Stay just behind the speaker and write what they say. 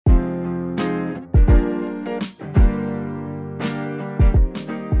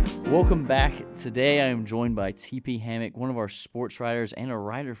Welcome back. Today I am joined by TP Hammock, one of our sports writers and a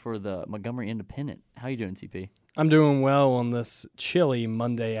writer for the Montgomery Independent. How you doing, TP? I'm doing well on this chilly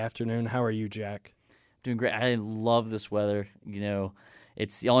Monday afternoon. How are you, Jack? Doing great. I love this weather. You know,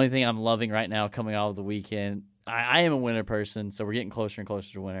 it's the only thing I'm loving right now coming out of the weekend. I am a winter person, so we're getting closer and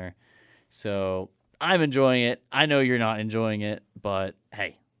closer to winter. So I'm enjoying it. I know you're not enjoying it, but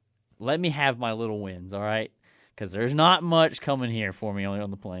hey, let me have my little wins, all right? Because there's not much coming here for me only on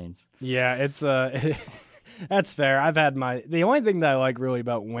the plains. Yeah, it's that's fair. The only thing that I like really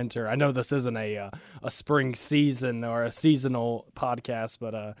about winter, I know this isn't a spring season or a seasonal podcast,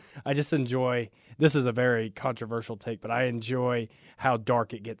 but I just enjoy, this is a very controversial take, but I enjoy how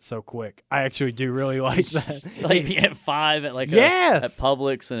dark it gets so quick. I actually do really like that. Like at 5 at yes! At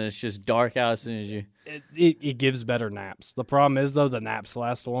Publix, and it's just dark out as soon as you... It gives better naps. The problem is, though, the naps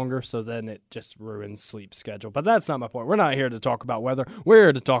last longer, so then it just ruins sleep schedule. But that's not my point. We're not here to talk about weather. We're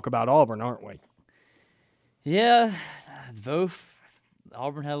here to talk about Auburn, aren't we? Yeah, both.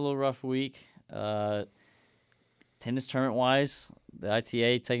 Auburn had a little rough week. Tennis tournament-wise, the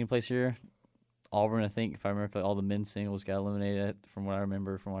ITA taking place here. Auburn, I think, if I remember, all the men's singles got eliminated from what I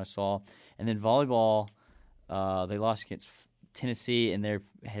remember, from what I saw. And then volleyball, they lost against Tennessee, and they're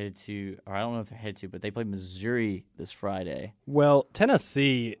headed to, or I don't know if they're headed to, but they played Missouri this Friday. Well,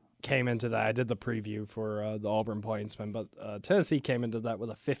 Tennessee came into that. I did the preview for the Auburn Plainsman, but Tennessee came into that with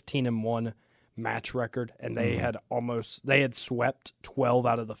a 15-1 match record, and they had swept 12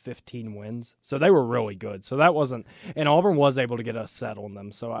 out of the 15 wins, so they were really good. So that wasn't, and Auburn was able to get a set on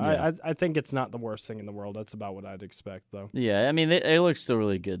them. So yeah. I think it's not the worst thing in the world. That's about what I'd expect, though. Yeah, I mean they look still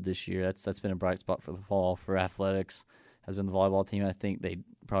really good this year. That's been a bright spot for the fall for athletics. Has been the volleyball team. I think they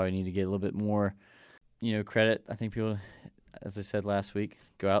probably need to get a little bit more, credit. I think people, as I said last week,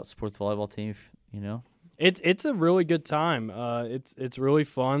 go out and support the volleyball team. It's a really good time. It's really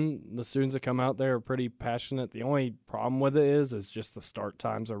fun. The students that come out there are pretty passionate. The only problem with it is just the start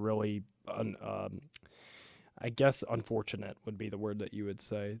times are really, I guess, unfortunate would be the word that you would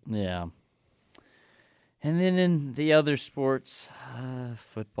say. Yeah. And then in the other sports,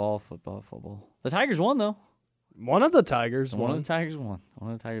 football. The Tigers won, though. One of the Tigers won. One of the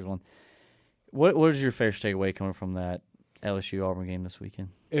Tigers won. What is your favorite takeaway coming from that LSU Auburn game this weekend?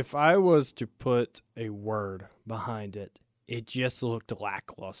 If I was to put a word behind it, it just looked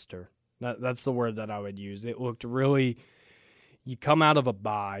lackluster. That's the word that I would use. It looked really, you come out of a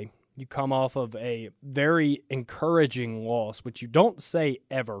bye, you come off of a very encouraging loss, which you don't say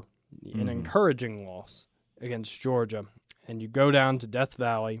ever, an encouraging loss against Georgia, and you go down to Death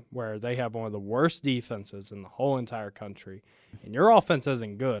Valley where they have one of the worst defenses in the whole entire country, and your offense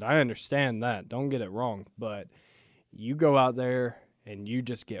isn't good. I understand that. Don't get it wrong, but you go out there and you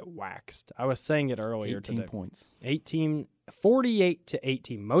just get waxed. I was saying it earlier 18 today. Points. 48 to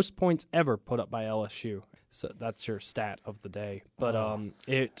 18. Most points ever put up by LSU. So that's your stat of the day. But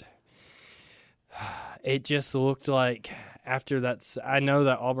it just looked like after that, I know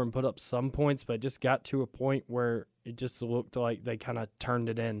that Auburn put up some points, but it just got to a point where it just looked like they kind of turned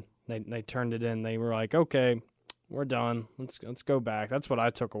it in. They turned it in. They were like, okay, we're done. Let's go back. That's what I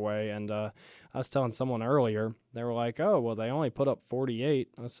took away. And I was telling someone earlier, they were like, oh, well, they only put up 48.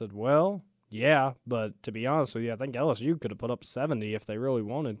 I said, well, yeah, but to be honest with you, I think LSU could have put up 70 if they really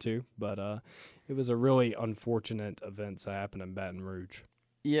wanted to. But it was a really unfortunate event that happened in Baton Rouge.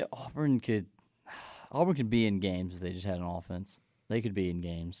 Yeah, Auburn could be in games if they just had an offense. They could be in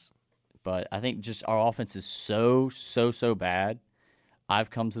games. But I think just our offense is so bad. I've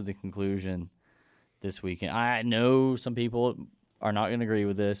come to the conclusion this weekend. I know some people are not going to agree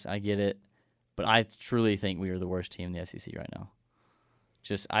with this. I get it. But I truly think we are the worst team in the SEC right now.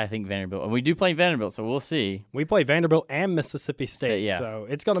 I think Vanderbilt. And we do play Vanderbilt, so we'll see. We play Vanderbilt and Mississippi State, yeah. So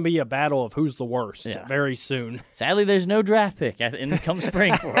it's going to be a battle of who's the worst very soon. Sadly, there's no draft pick come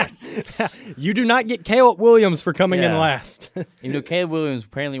spring for us. You do not get Caleb Williams for coming in last. Caleb Williams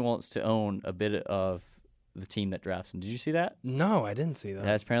apparently wants to own a bit of the team that drafts him. Did you see that? No, I didn't see that.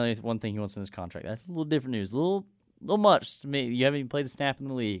 That's apparently one thing he wants in his contract. That's a little different news. A little much to me. You haven't even played a snap in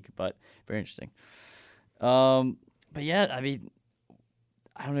the league, but very interesting. But yeah, I mean,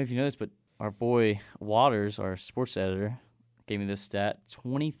 I don't know if you know this, but our boy Waters, our sports editor, gave me this stat.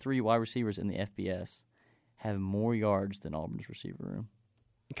 23 wide receivers in the FBS have more yards than Auburn's receiver room.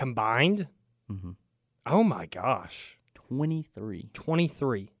 Combined? Mm-hmm. Oh, my gosh. 23.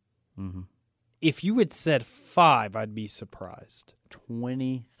 23. Mm-hmm. If you had said 5, I'd be surprised.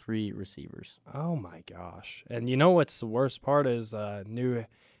 23 receivers. Oh, my gosh. And you know what's the worst part is new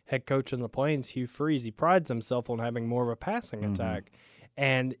head coach in the Plains, Hugh Freeze, he prides himself on having more of a passing attack.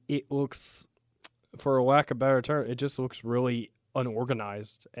 And it looks, for a lack of a better term, it just looks really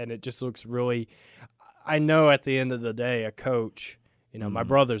unorganized, and it just looks really. I know at the end of the day, a coach. My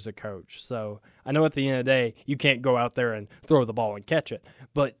brother's a coach, so I know at the end of the day, you can't go out there and throw the ball and catch it.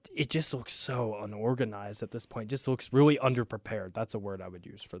 But it just looks so unorganized at this point. It just looks really underprepared. That's a word I would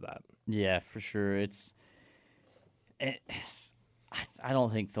use for that. Yeah, for sure. I don't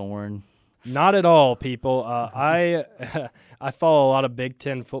think Thorne. Not at all, people. I follow a lot of Big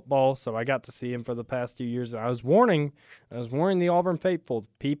Ten football, so I got to see him for the past 2 years. And I was warning the Auburn faithful,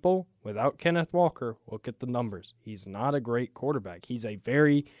 people, without Kenneth Walker, look at the numbers. He's not a great quarterback. He's a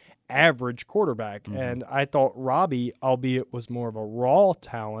very average quarterback. Mm-hmm. And I thought Robbie, albeit was more of a raw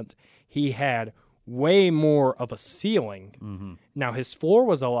talent, he had way more of a ceiling. Mm-hmm. Now, his floor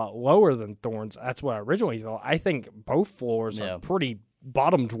was a lot lower than Thorne's. That's what I originally thought. I think both floors are pretty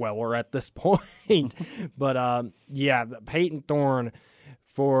bottom dweller at this point. But, Peyton Thorne,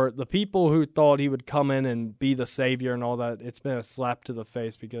 for the people who thought he would come in and be the savior and all that, it's been a slap to the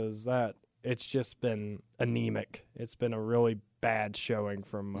face because it's just been anemic. It's been a really bad showing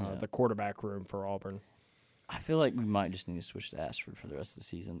from the quarterback room for Auburn. I feel like we might just need to switch to Ashford for the rest of the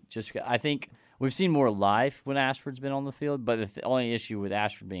season. Just because I think we've seen more life when Ashford's been on the field, but the only issue with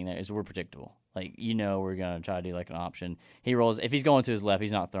Ashford being there is we're predictable. Like, we're going to try to do like an option. He rolls. If he's going to his left,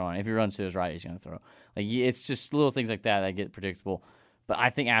 he's not throwing. If he runs to his right, he's going to throw. Like, it's just little things like that get predictable. But I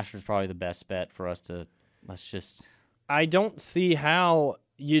think Ashford's probably the best bet for us to I don't see how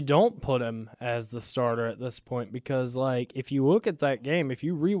you don't put him as the starter at this point because, like, if you look at that game, if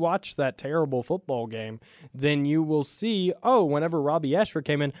you rewatch that terrible football game, then you will see, whenever Robbie Ashford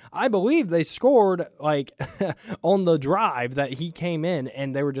came in, I believe they scored, like, on the drive that he came in,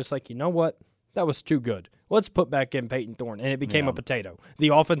 and they were just like, you know what? That was too good. Let's put back in Peyton Thorne, and it became a potato. The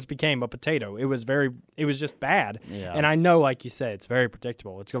offense became a potato. It was just bad. Yeah. And I know, like you said, it's very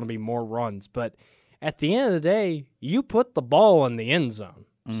predictable. It's going to be more runs, but at the end of the day, you put the ball in the end zone.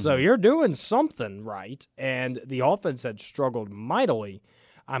 Mm-hmm. So you're doing something right, and the offense had struggled mightily.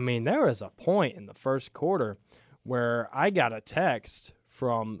 I mean, there was a point in the first quarter where I got a text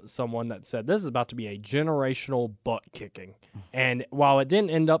from someone that said this is about to be a generational butt kicking. And while it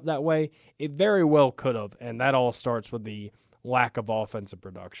didn't end up that way, it very well could have, and that all starts with the lack of offensive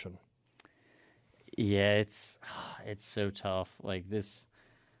production. Yeah, it's so tough. Like this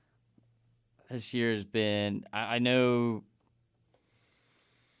year has been I don't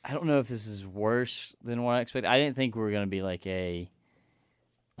know if this is worse than what I expected. I didn't think we were going to be like a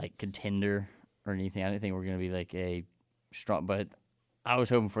contender or anything. I didn't think we were going to be like a strong, but I was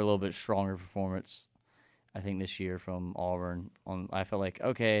hoping for a little bit stronger performance, I think, this year from Auburn. I felt like,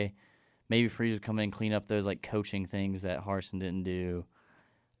 okay, maybe Freeze would come in and clean up those like coaching things that Harsin didn't do.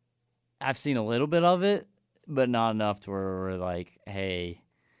 I've seen a little bit of it, but not enough to where we're like, hey,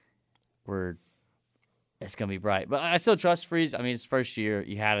 it's going to be bright. But I still trust Freeze. I mean, it's first year.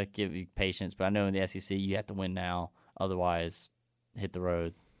 You had to give you patience. But I know in the SEC, you have to win now. Otherwise, hit the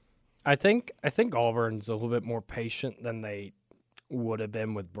road. I think Auburn's a little bit more patient than they would have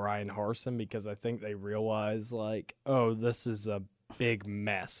been with Brian Harsin because I think they realize, like, this is a big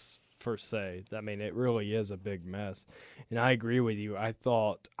mess, per se. I mean, it really is a big mess. And I agree with you. I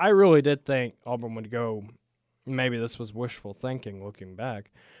really did think Auburn would go. Maybe this was wishful thinking looking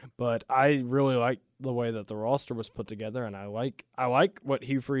back, but I really like the way that the roster was put together, and I like what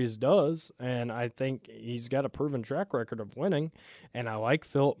Hugh Freeze does, and I think he's got a proven track record of winning, and I like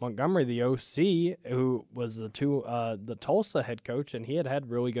Philip Montgomery, the OC, who was the Tulsa head coach, and he had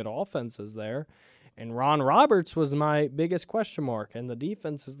really good offenses there, and Ron Roberts was my biggest question mark, and the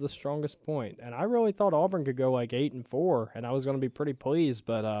defense is the strongest point, and I really thought Auburn could go like 8-4, and I was going to be pretty pleased,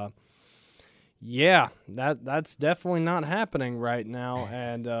 but yeah, that's definitely not happening right now.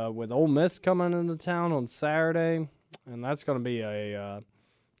 And with Ole Miss coming into town on Saturday, and that's going to be a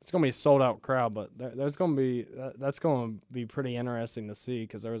sold out crowd. But that's going to be pretty interesting to see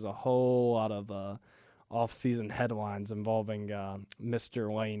because there's a whole lot of off-season headlines involving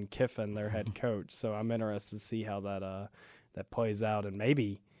Mr. Lane Kiffin, their head coach. So I'm interested to see how that plays out, and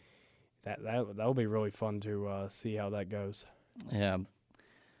maybe that'll be really fun to see how that goes. Yeah.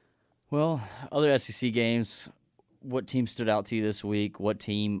 Well, other SEC games, what team stood out to you this week? What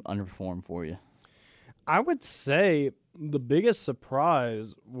team underperformed for you? I would say the biggest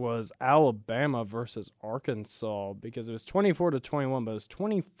surprise was Alabama versus Arkansas because it was 24-21, but it was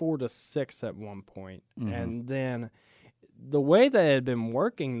 24-6 at one point. Mm-hmm. And then the way they had been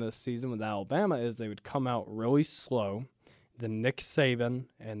working this season with Alabama is they would come out really slow. Then Nick Saban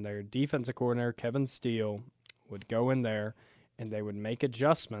and their defensive coordinator, Kevin Steele, would go in there and they would make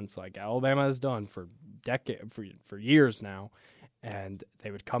adjustments like Alabama has done for years now, and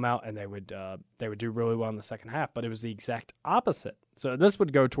they would come out and they would do really well in the second half. But it was the exact opposite. So this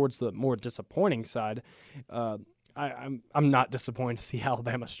would go towards the more disappointing side. I'm not disappointed to see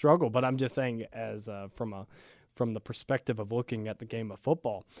Alabama struggle, but I'm just saying as from the perspective of looking at the game of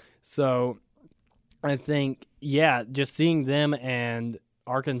football. So I think, just seeing them and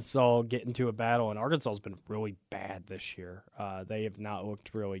Arkansas get into a battle, and Arkansas has been really bad this year. They have not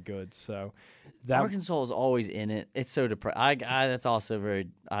looked really good. So Arkansas is always in it. It's so depressing. That's also very.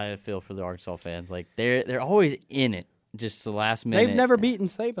 I feel for the Arkansas fans. Like they're always in it. Just the last minute. They've never beaten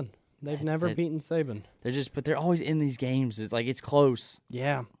Saban. Beaten Saban. But they're always in these games. It's like it's close.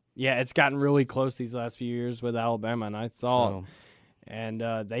 Yeah, it's gotten really close these last few years with Alabama, and I thought. And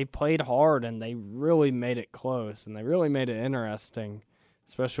they played hard, and they really made it close, and they really made it interesting,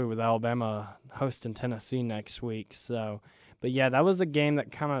 especially with Alabama hosting Tennessee next week. So, but that was a game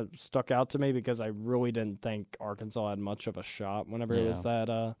that kind of stuck out to me because I really didn't think Arkansas had much of a shot whenever it was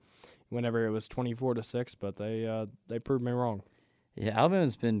whenever it was 24-6. But they proved me wrong. Yeah,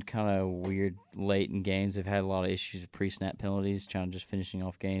 Alabama's been kind of weird late in games. They've had a lot of issues with pre-snap penalties, trying to just finishing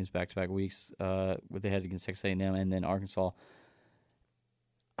off games back-to-back weeks. What they had against Texas A&M and then Arkansas.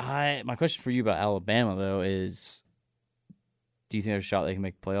 My question for you about Alabama, though, is do you think there's a shot they can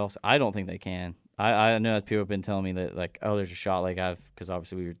make the playoffs? I don't think they can. I know that people have been telling me that, like, oh, there's a shot. Like, because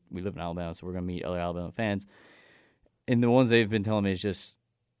obviously we live in Alabama, so we're going to meet other Alabama fans. And the ones they've been telling me is just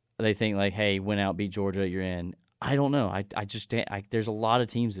they think, like, hey, win out, beat Georgia, you're in. I don't know. I just there's a lot of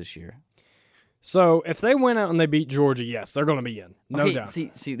teams this year. So if they win out and they beat Georgia, yes, they're going to be in. No doubt.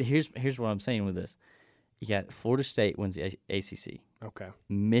 See, here's what I'm saying with this. You got Florida State wins the ACC. Okay.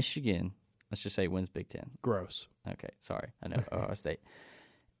 Michigan, let's just say, wins Big Ten. Gross. Okay, sorry. I know, Ohio State.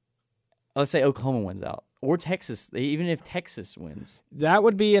 Let's say Oklahoma wins out. Or Texas, even if Texas wins. That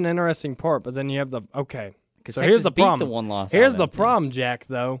would be an interesting part, but then you have the – okay. So here's the problem. The one loss. Here's the problem, Jack,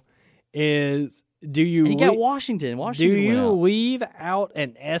 though, is – do you and you got Washington. Do you leave out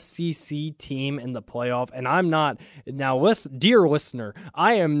an SEC team in the playoff? And I'm not now. Listen, dear listener,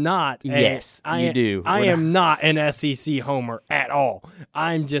 I am not. Yes, you do. I am not an SEC homer at all.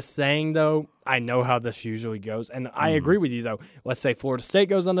 I'm just saying, though, I know how this usually goes, and I agree with you. Though, let's say Florida State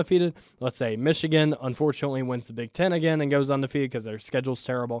goes undefeated. Let's say Michigan unfortunately wins the Big Ten again and goes undefeated because their schedule's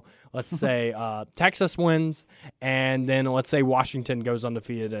terrible. Let's say Texas wins, and then let's say Washington goes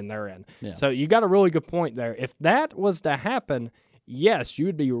undefeated and they're in. Yeah. So you got a really good point there. If that was to happen, yes, you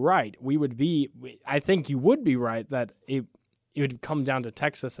would be right. I think you would be right that it would come down to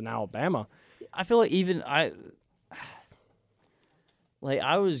Texas and Alabama. I feel like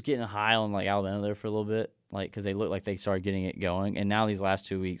I was getting high on like Alabama there for a little bit, like because they looked like they started getting it going, and now these last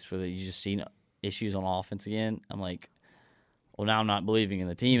 2 weeks you just seen issues on offense again. I'm like, well, now I'm not believing in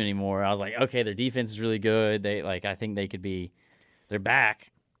the team anymore. I was like, okay, their defense is really good. I think they could be, they're back.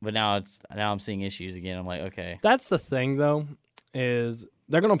 But now I'm seeing issues again. I'm like, okay. That's the thing, though, is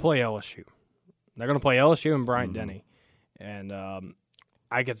they're going to play LSU. They're going to play LSU and Bryant-Denny. And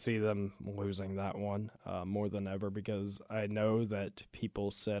I could see them losing that one more than ever because I know that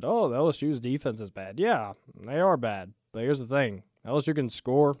people said, oh, the LSU's defense is bad. Yeah, they are bad. But here's the thing. LSU can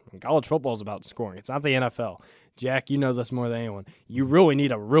score, and college football is about scoring. It's not the NFL. Jack, you know this more than anyone. You really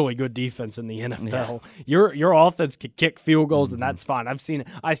need a really good defense in the NFL. Yeah. Your offense can kick field goals, and that's fine.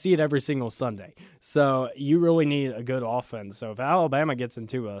 I see it every single Sunday. So you really need a good offense. So if Alabama gets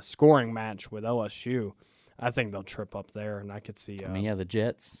into a scoring match with LSU, I think they'll trip up there, and I could see. The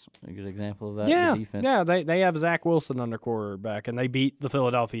Jets, a good example of that. Yeah, the defense. Yeah. They have Zach Wilson under quarterback, and they beat the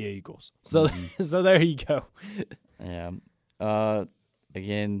Philadelphia Eagles. So so there you go. Yeah.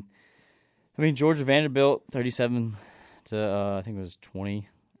 Again, Georgia Vanderbilt 37 to I think it was 20.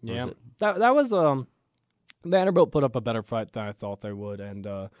 Yeah, that was Vanderbilt put up a better fight than I thought they would, and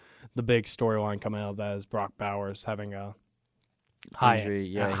the big storyline coming out of that is Brock Bowers having a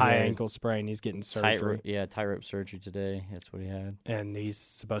high ankle sprain. He's getting surgery. Tightrope surgery today. That's what he had, and he's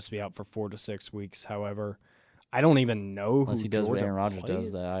supposed to be out for 4 to 6 weeks. However, I don't even know unless who he does Georgia what Aaron Rodgers played.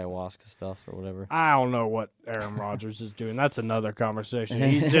 does, the ayahuasca stuff or whatever. I don't know what Aaron Rodgers is doing. That's another conversation.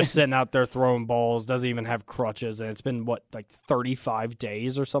 He's just sitting out there throwing balls, doesn't even have crutches, and it's been, 35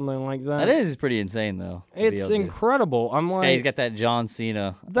 days or something like that? That is pretty insane, though. It's incredible. He's got that John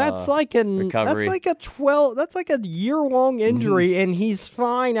Cena recovery. That's like a year-long injury, and he's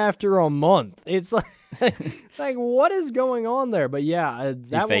fine after a month. It's like what is going on there? But yeah,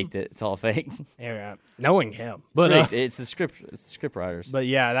 he faked it. It's all faked. Yeah, knowing him, but it's the script. It's the script writers. But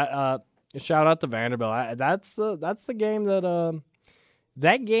yeah, shout out to Vanderbilt. That's the game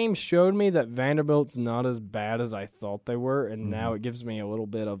that game showed me that Vanderbilt's not as bad as I thought they were, and now it gives me a little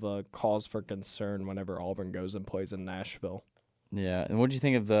bit of a cause for concern whenever Auburn goes and plays in Nashville. Yeah, and what did you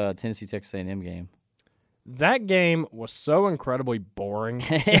think of the Tennessee Texas A&M game? That game was so incredibly boring.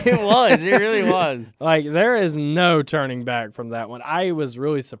 It was. It really was. Like, there is no turning back from that one. I was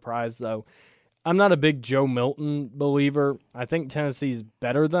really surprised, though. I'm not a big Joe Milton believer. I think Tennessee's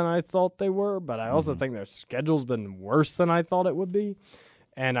better than I thought they were, but I also think their schedule's been worse than I thought it would be.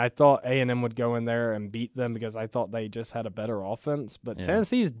 And I thought A&M would go in there and beat them because I thought they just had a better offense. But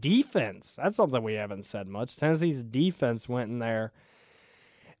Tennessee's defense, that's something we haven't said much. Tennessee's defense went in there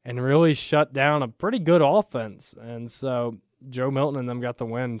and really shut down a pretty good offense. And so Joe Milton and them got the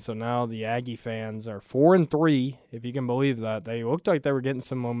win. So now the Aggie fans are 4-3, if you can believe that. They looked like they were getting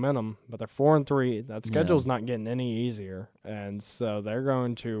some momentum, but they're 4-3. That schedule's not getting any easier. And so they're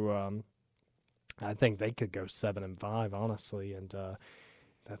going to I think they could go 7-5, honestly. And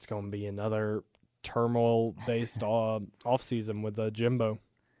that's going to be another turmoil-based offseason with Jimbo.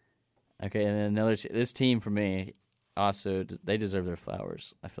 Okay, and then another this team for me also they deserve their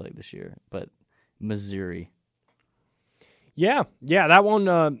flowers. I feel like this year, but Missouri. Yeah, that one.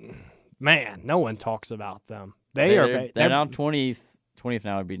 Man, no one talks about them. They're now 20th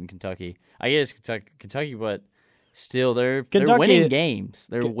now, beating Kentucky. I guess Kentucky, but still they're winning games.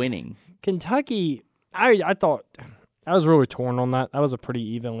 They're winning. Kentucky. I thought I was really torn on that. That was a pretty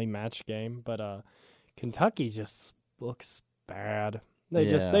evenly matched game, but Kentucky just looks bad.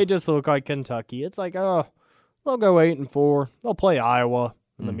 They just look like Kentucky. It's like, they'll go 8-4. They'll play Iowa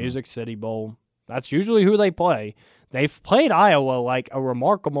in the Music City Bowl. That's usually who they play. They've played Iowa like a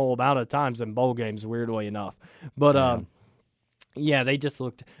remarkable amount of times in bowl games, weirdly enough. But they just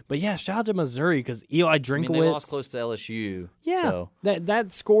looked. But yeah, shout out to Missouri because Eli Drinkowitz. They lost close to LSU. Yeah, so.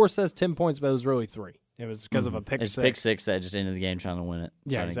 that score says 10 points, but it was really 3. It was because of a pick six. It's pick six that just ended the game trying to win it.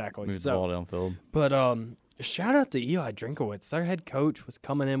 Yeah, exactly. Move the ball downfield. But shout out to Eli Drinkowitz. Their head coach was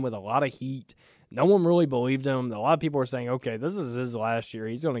coming in with a lot of heat. No one really believed him. A lot of people were saying, okay, this is his last year.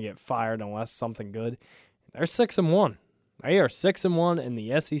 He's going to get fired unless something good. They're 6-1. They are 6-1 in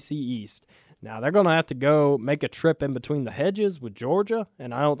the SEC East. Now, they're going to have to go make a trip in between the hedges with Georgia,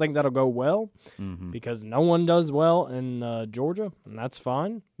 and I don't think that'll go well because no one does well in Georgia, and that's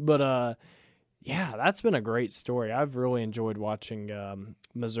fine. But, yeah, that's been a great story. I've really enjoyed watching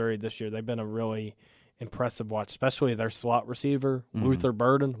Missouri this year. They've been a really impressive watch, especially their slot receiver, Luther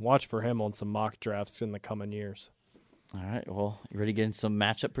Burden. Watch for him on some mock drafts in the coming years. All right, well, you ready to get into some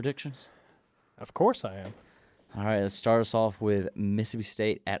matchup predictions? Of course I am. All right, let's start us off with Mississippi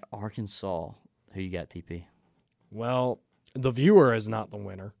State at Arkansas. Who you got, TP? Well, the viewer is not the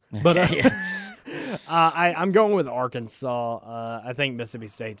winner, but I'm going with Arkansas. I think Mississippi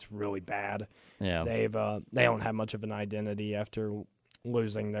State's really bad. Yeah, they don't have much of an identity after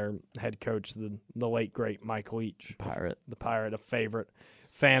losing their head coach, the late great Mike Leach, the Pirate, a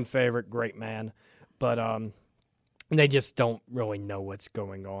fan favorite, great man, but they just don't really know what's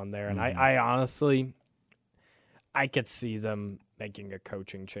going on there, and I honestly. I could see them making a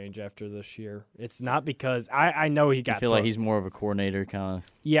coaching change after this year. It's not because I know he got. I feel like he's more of a coordinator kind of.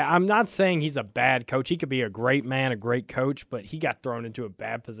 Yeah, I'm not saying he's a bad coach. He could be a great man, a great coach, but he got thrown into a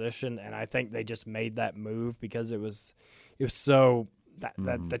bad position, and I think they just made that move because it was so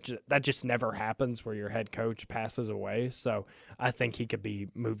that just never happens where your head coach passes away. So I think he could be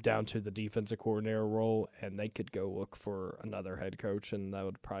moved down to the defensive coordinator role, and they could go look for another head coach, and that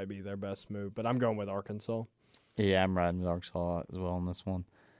would probably be their best move. But I'm going with Arkansas. Yeah, I'm riding with Arkansas as well on this one.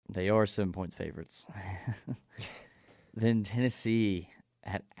 They are 7-point favorites. Then Tennessee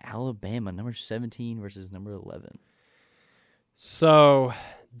at Alabama, number 17 versus number 11. So,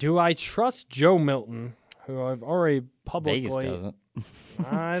 do I trust Joe Milton, who I've already publicly... Vegas doesn't.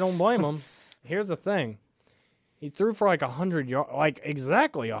 I don't blame him. Here's the thing. He threw for like 100 yards, like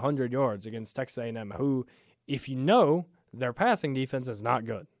exactly 100 yards against Texas A&M, who, if you know, their passing defense is not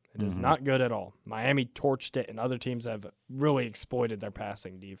good. It is not good at all. Miami torched it, and other teams have really exploited their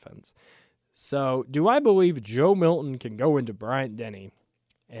passing defense. So, do I believe Joe Milton can go into Bryant-Denny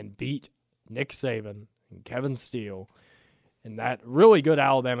and beat Nick Saban and Kevin Steele and that really good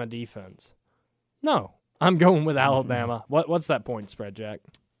Alabama defense? No. I'm going with Alabama. What's that point spread, Jack?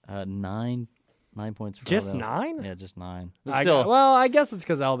 9 points for just Alabama. 9? Yeah, just 9. I guess it's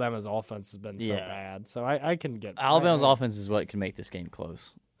because Alabama's offense has been so bad. So I can get Alabama's offense is what can make this game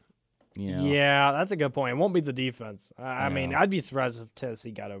close. You know? Yeah, that's a good point. It won't be the defense. I mean, I'd be surprised if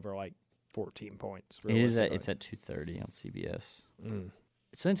Tennessee got over like 14 points. It's at 2:30 on CBS.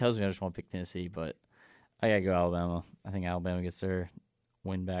 Something tells me I just want to pick Tennessee, but I gotta go Alabama. I think Alabama gets their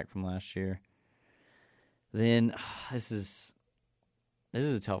win back from last year. Then this is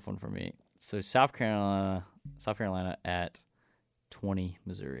a tough one for me. So South Carolina at 20,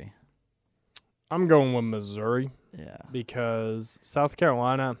 Missouri. I'm going with Missouri. Yeah. Because South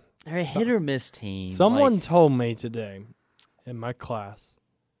Carolina, they're a hit or miss team. Someone told me today in my class,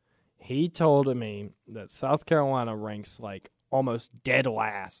 he told me that South Carolina ranks like almost dead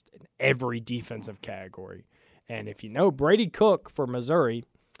last in every defensive category. And if you know Brady Cook for Missouri,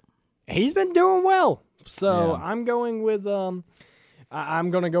 he's been doing well. So I'm going with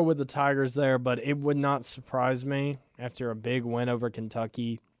I'm going to go with the Tigers there, but it would not surprise me after a big win over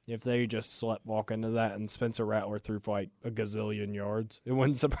Kentucky if they just walk into that and Spencer Rattler threw for like a gazillion yards. It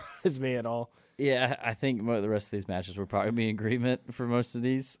wouldn't surprise me at all. Yeah, I think the rest of these matches will probably be in agreement for most of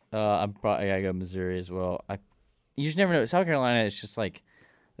these. I'm probably going to go Missouri as well. You just never know. South Carolina is just like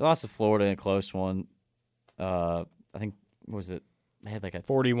they lost to Florida in a close one. I think what was it? They had like a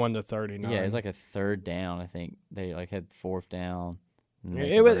 41-39. Yeah, it was like a third down. I think they like had fourth down.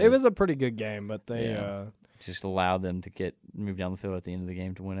 It was a pretty good game, but they just allowed them to move down the field at the end of the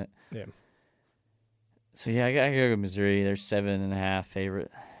game to win it. Yeah. So yeah, I gotta go Missouri. They're 7.5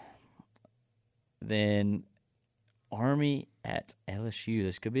 favorite. Then Army at LSU.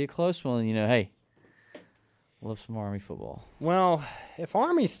 This could be a close one. Hey, love some Army football. Well, if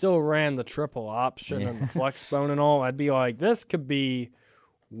Army still ran the triple option and the flex bone and all, I'd be like, this could be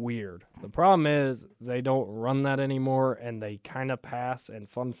weird. The problem is they don't run that anymore, and they kind of pass. And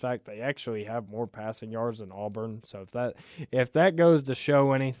fun fact, they actually have more passing yards than Auburn. So if that goes to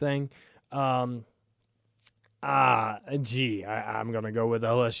show anything, I'm gonna go with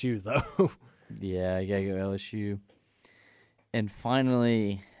LSU though. Yeah, you gotta go LSU. And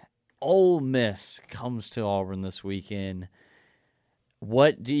finally, Ole Miss comes to Auburn this weekend.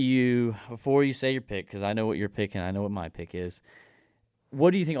 What do you, before you say your pick, because I know what you're picking, I know what my pick is,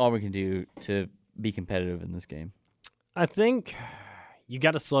 what do you think Auburn can do to be competitive in this game? I think you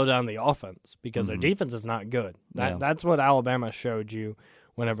got to slow down the offense because their defense is not good. That's what Alabama showed you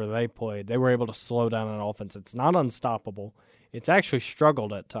whenever they played. They were able to slow down an offense. It's not unstoppable. It's actually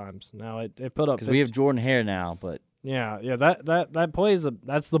struggled at times. Now it put up because we have Jordan Hare now, but that plays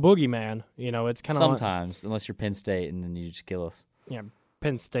that's the boogeyman. It's kind of sometimes unless you're Penn State and then you just kill us. Yeah,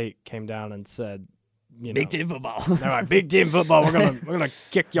 Penn State came down and said, Big Ten football. All right, Big Ten football. We're gonna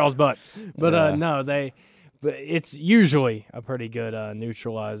kick y'all's butts. But no, but it's usually a pretty good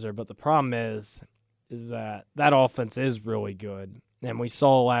neutralizer. But the problem is that offense is really good, and we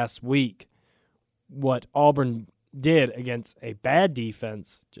saw last week what Auburn did against a bad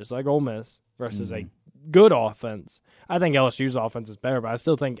defense, just like Ole Miss, versus a good offense. I think LSU's offense is better, but I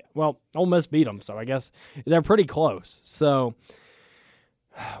still think, Ole Miss beat them, so I guess they're pretty close. So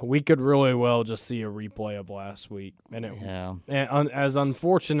we could really well just see a replay of last week. And as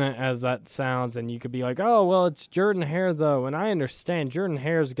unfortunate as that sounds, and you could be like, oh, well, it's Jordan Hare, though. And I understand Jordan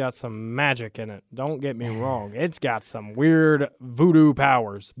Hare's got some magic in it. Don't get me wrong. It's got some weird voodoo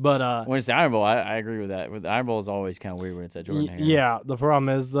powers. But when it's the Iron Bowl, I agree with that. With the Iron Bowl is always kind of weird when it's at Jordan Hare. Yeah, the problem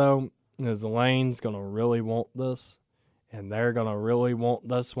is, though, is Lane's going to really want this. And they're going to really want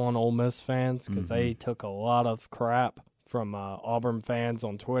this one, Ole Miss fans, because they took a lot of crap from Auburn fans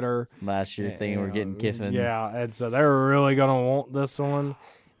on Twitter last year, thinking we're getting Kiffin. Yeah, and so they're really going to want this one.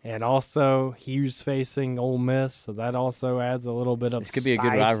 And also, Hughes facing Ole Miss, so that also adds a little bit of This could be a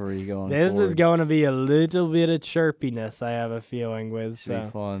good rivalry going This forward. is going to be a little bit of chirpiness, I have a feeling, with. It should be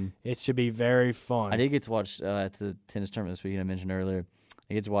fun. It should be very fun. I did get to watch at the tennis tournament this weekend I mentioned earlier.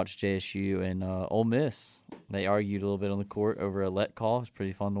 I get to watch JSU and Ole Miss. They argued a little bit on the court over a let call. It's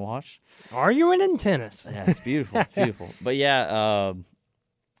pretty fun to watch. Arguing in tennis. Yeah, it's beautiful. It's beautiful. But yeah,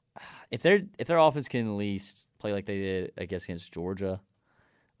 if their offense can at least play like they did, I guess, against Georgia,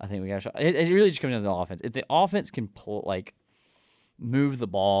 I think we got a shot. It really just comes down to the offense. If the offense can move the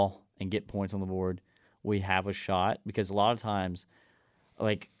ball and get points on the board, we have a shot. Because a lot of times,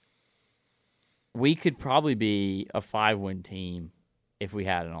 we could probably be a 5-win team if we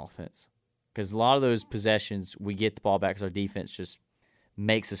had an offense. Because a lot of those possessions, we get the ball back because our defense just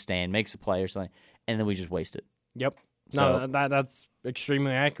makes a stand, makes a play or something, and then we just waste it. Yep. So, that's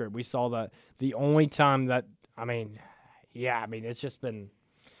extremely accurate. We saw that the only time that, it's just been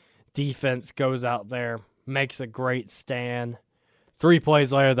defense goes out there, makes a great stand. 3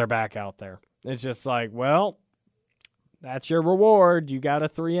 plays later, they're back out there. It's just like, well, that's your reward. You got a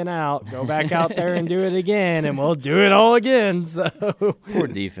 3 and out. Go back out there and do it again, and we'll do it all again. So poor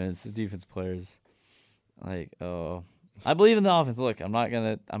defense. The defense players, I believe in the offense. Look, I'm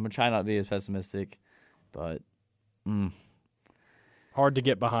gonna try not to be as pessimistic, but hard to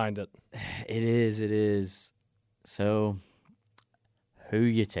get behind it. It is. So, who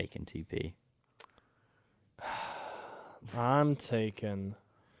you taking, TP? I'm taking,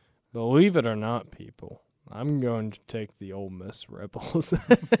 believe it or not, people, I'm going to take the Ole Miss Rebels.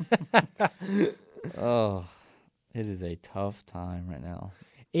 Oh, it is a tough time right now.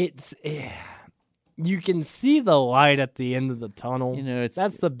 You can see the light at the end of the tunnel.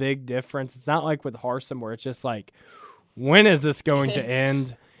 That's the big difference. It's not like with Harsin where it's just like, when is this going to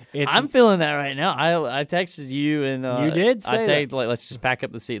end? I'm feeling that right now. I texted you and you did say I tagged like, let's just pack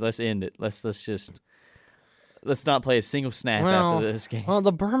up the seat. Let's end it. Let's not play a single snap after this game. Well,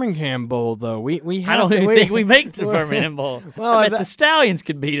 the Birmingham Bowl though, we have I don't even think we make the Birmingham Bowl. Well, I bet the Stallions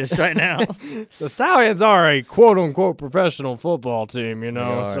could beat us right now. The Stallions are a quote unquote professional football team,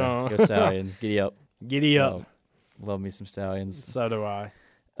 So go Stallions, giddy up. Giddy up. Love me some Stallions. So do I.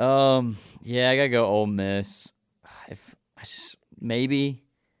 Yeah, I gotta go Ole Miss. Maybe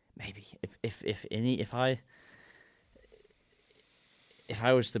if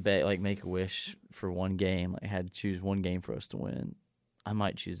I was to bet, like, make a wish for one game, like, I had to choose one game for us to win, I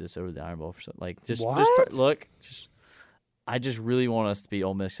might choose this over the Iron Bowl for something. Like, I just really want us to be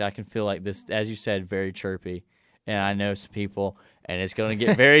Ole Miss. I can feel like this, as you said, very chirpy, and I know some people, and it's going to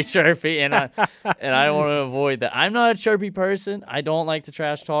get very chirpy, and I want to avoid that. I'm not a chirpy person. I don't like to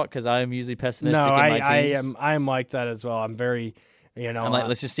trash talk because I am usually pessimistic in my teams. I am like that as well. I'm very, I'm like,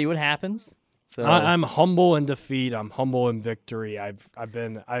 let's just see what happens. So I'm humble in defeat. I'm humble in victory. I've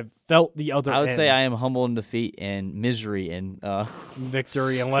felt the other. I would end. say I am humble in defeat and misery in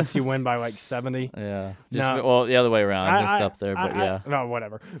victory, unless you win by like 70. Yeah. Well, the other way around. I messed up there, but yeah. No,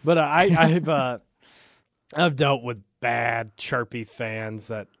 whatever. But I've dealt with bad chirpy fans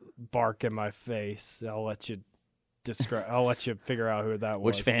that bark in my face. I'll let you figure out who that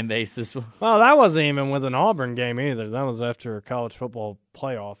was. Which fan base this was? Well, that wasn't even with an Auburn game either. That was after a college football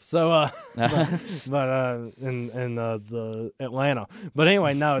playoff. So, in the Atlanta. But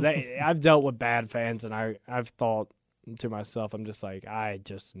anyway, no, I've dealt with bad fans, and I've thought to myself, I'm just like, I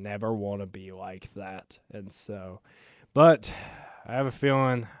just never want to be like that. And so, but I have a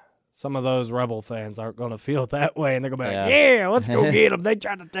feeling some of those Rebel fans aren't going to feel that way, and they're going to be like, yeah, let's go get them. They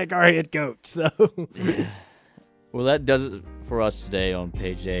tried to take our head coach. So. Well, that does it for us today on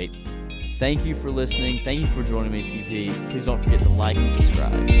Page 8. Thank you for listening. Thank you for joining me, TP. Please don't forget to like and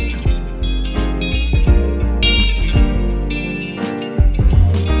subscribe.